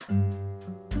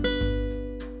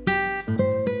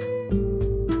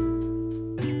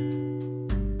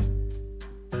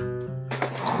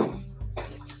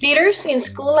Leaders in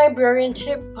School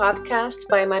Librarianship podcast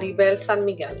by Maribel San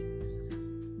Miguel.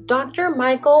 Dr.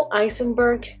 Michael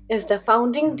Eisenberg is the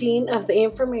founding dean of the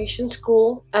Information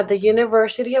School at the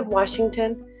University of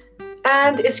Washington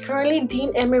and is currently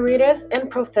Dean Emeritus and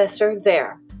Professor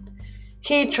there.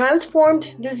 He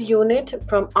transformed this unit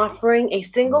from offering a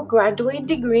single graduate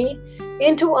degree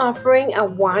into offering a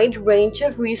wide range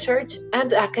of research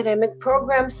and academic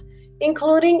programs,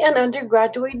 including an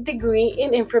undergraduate degree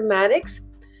in informatics,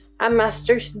 a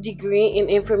master's degree in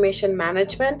information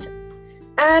management,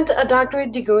 and a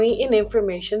doctorate degree in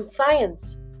information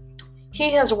science.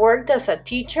 He has worked as a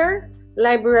teacher,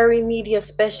 library media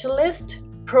specialist,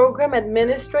 program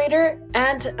administrator,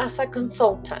 and as a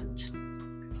consultant.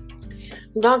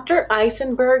 Dr.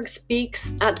 Eisenberg speaks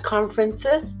at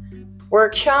conferences,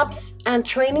 workshops, and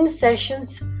training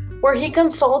sessions where he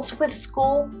consults with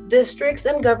school, districts,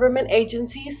 and government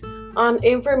agencies on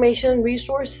information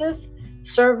resources,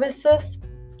 services,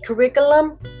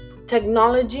 curriculum,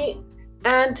 technology,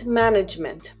 and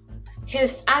management.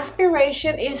 His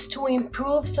aspiration is to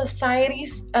improve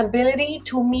society's ability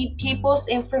to meet people's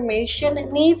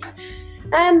information needs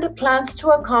and plans to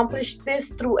accomplish this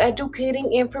through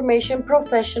educating information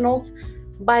professionals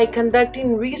by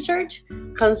conducting research,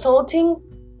 consulting,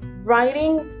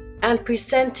 writing, and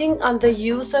presenting on the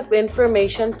use of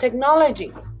information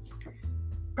technology,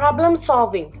 problem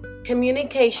solving,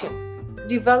 communication,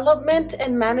 development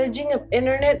and managing of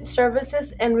internet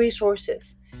services and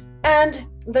resources, and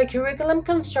the curriculum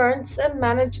concerns and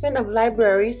management of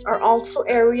libraries are also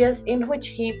areas in which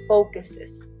he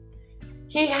focuses.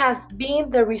 He has been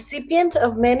the recipient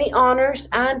of many honors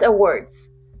and awards.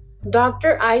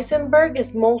 Dr. Eisenberg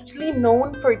is mostly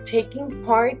known for taking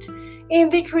part in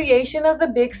the creation of the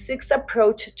Big Six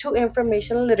approach to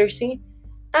information literacy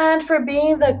and for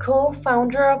being the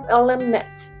co-founder of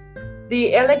LMNet,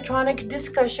 the electronic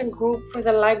discussion group for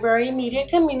the library media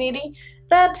community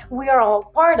that we are all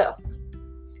part of.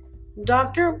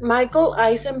 Dr. Michael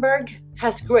Eisenberg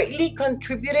has greatly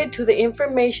contributed to the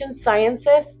information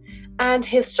sciences, and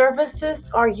his services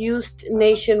are used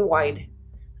nationwide.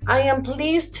 I am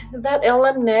pleased that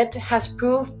LMNet has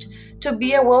proved to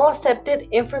be a well-accepted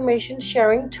information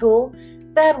sharing tool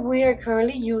that we are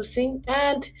currently using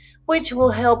and which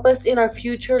will help us in our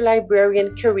future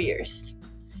librarian careers.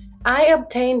 I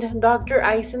obtained Dr.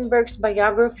 Eisenberg's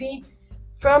biography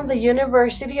from the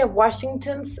University of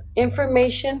Washington's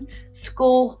Information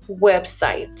School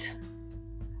website.